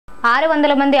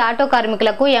600 మంది ఆటో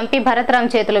కార్మికులకు ఎంపీ భరత్రాం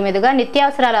చేతుల మీదుగా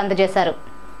నిత్యావసరాలు అందజేశారు.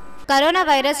 కరోనా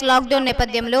వైరస్ లాక్డౌన్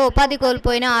నేపథ్యంలో ఉపాధి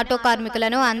కోల్పోయిన ఆటో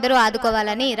కార్మికులను అందరూ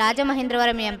ఆదుకోవాలని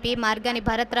రాజమహేంద్రవరం ఎంపీ మార్గాని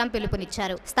భరత్రాం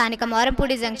పిలుపునిచ్చారు. స్థానిక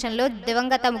మోరంపూడి జంక్షన్లో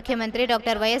దివంగత ముఖ్యమంత్రి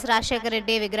డాక్టర్ వైఎస్ రాజశేఖర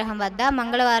రెడ్డి విగ్రహం వద్ద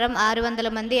మంగళవారం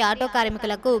 600 మంది ఆటో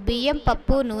కార్మికులకు బియ్యం,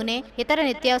 పప్పు, నూనె, ఇతర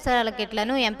నిత్యావసరాల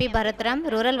కిట్లను MP Bharat Ram,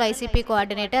 rural YCP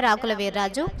coordinator ఆకుల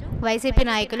వీర్రాజు, వైసీపీ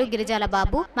నాయకులు గిరిజాల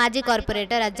బాబు, మాజీ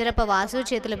కార్పొరేటర్ అజ్జరప్ప వాసు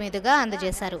చేతుల మీదుగా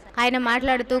అందజేశారు. ఆయన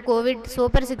మాట్లాడుతూ కోవిడ్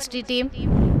సూపర్ 60 టీం,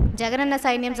 జగనన్న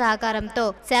సైన్యం సహకారంతో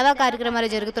సేవా కార్యక్రమాలు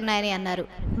జరుగుతున్నాయని అన్నారు.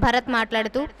 భరత్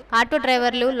మాట్లాడుతూ ఆటో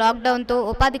డ్రైవర్లు లాక్డౌన్తో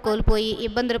ఉపాధి కోల్పోయి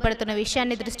ఇబ్బందులు పడుతున్న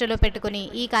విషయాన్ని దృష్టిలో పెట్టుకుని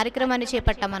ఈ కార్యక్రమాన్ని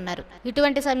చేపట్టామన్నారు.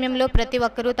 ఇటువంటి సమయంలో ప్రతి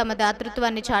ఒక్కరూ తమ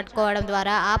దాతృత్వాన్ని చాటుకోవడం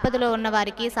ద్వారా ఆపదలో ఉన్న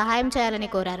వారికి సహాయం చేయాలని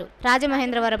కోరారు.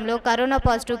 రాజమహేంద్రవరంలో కరోనా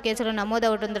పాజిటివ్ కేసులు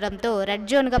నమోదవుతుండటంతో రెడ్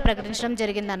జోన్ గా ప్రకటించడం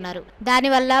జరిగిందన్నారు.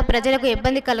 దానివల్ల ప్రజలకు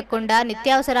ఇబ్బంది కలగకుండా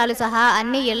నిత్యావసరాలు సహా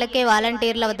అన్ని ఇళ్లకే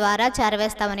వాలంటీర్ల ద్వారా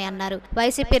చేరవేస్తామని అన్నారు.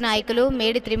 వైసీపీ నాయకులు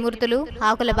మేడి త్రిమూర్తులు,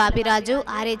 ఆకుల బాపిరాజు,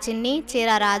 ఆరే చిన్ని,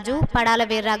 చీరా రాజు, పడాల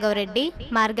వీర్రాఘవరెడ్డి,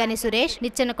 మార్గాని సురేష్,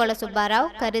 నిచ్చెనకొల సుబ్బారావు,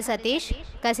 కర్రి సతీష్,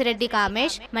 కసిరెడ్డి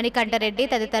కామేష్, మణికంఠరెడ్డి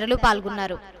తదితరులు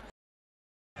పాల్గొన్నారు.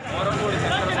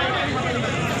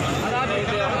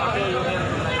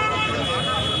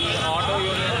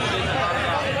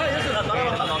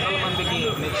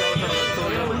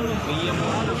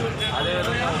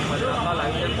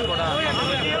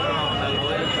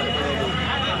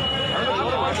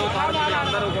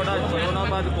 అందరూ కూడా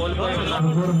జీవనోపాధి కోల్పోయి ఉన్నారు.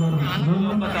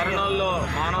 ఒక తరుణంలో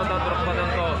మానవతా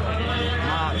దృక్పథంతో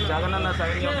మా జగనన్న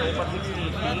సైన్యం సూపర్ 60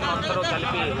 టీం అందరూ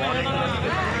కలిపి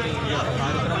వాలంటీర్స్కి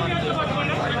కార్యక్రమాన్ని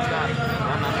చేపట్టమని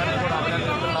అందరినీ కూడా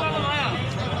అభినందిస్తున్నాము.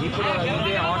 ఇప్పుడు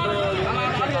ఇదే ఆటో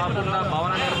యూనియన్కి కాకుండా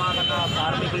భవన నిర్మాణ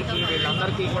కార్మికులకి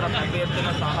వీళ్ళందరికీ కూడా పెద్ద ఎత్తున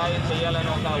సహాయం చేయాలని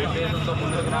ఒక ఉద్దేశంతో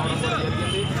ముందుకు రావడం కూడా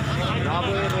జరిగింది.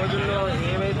 రాబోయే రోజుల్లో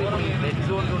ఏవైతే ఈ రెడ్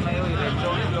జోన్స్ ఉన్నాయో ఈ రెడ్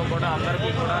జోన్స్లో కూడా అందరికీ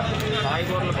కూడా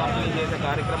కాయగూరలు పంపిణీ చేసే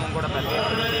కార్యక్రమం కూడా పెద్ద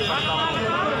ఎత్తున చేపడతాము.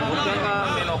 ముఖ్యంగా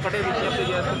నేను ఒక్కటే విజ్ఞప్తి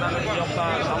చేస్తున్నాను, ఈ యొక్క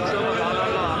సంక్షోభ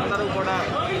కాలంలో అందరూ కూడా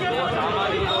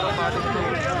సామాజిక దూరం పాటిస్తూ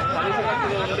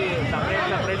కలిసికట్టుగా ఉండి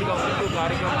సపరేట్గా ఉంటూ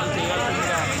కార్యక్రమాలు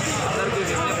చేయాల్సిందిగా అందరికీ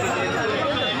విజ్ఞప్తి చేస్తూ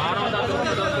మానవతా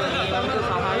దృక్పథంతో మీ వంతు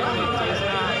సహాయం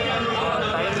చేసిన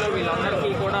టైంలో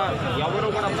వీళ్ళందరికీ కూడా ఎవరు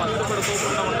కూడా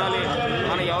పట్టుపడుకోకుండా ఉండాలి.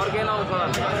 మనం ఎవరికైనా ఒక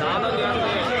దానం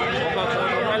చేస్తే ఒక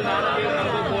 ₹1 దానం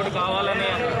చేసినందుకు కోటి కావాలనే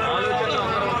ఆలోచనలో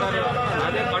అందరూ ఉంటారు.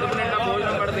 అదే కడుపు నిండా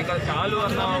భోజనం పడితే ఇక్కడ చాలు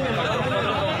అన్న ఒక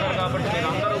దృక్పథం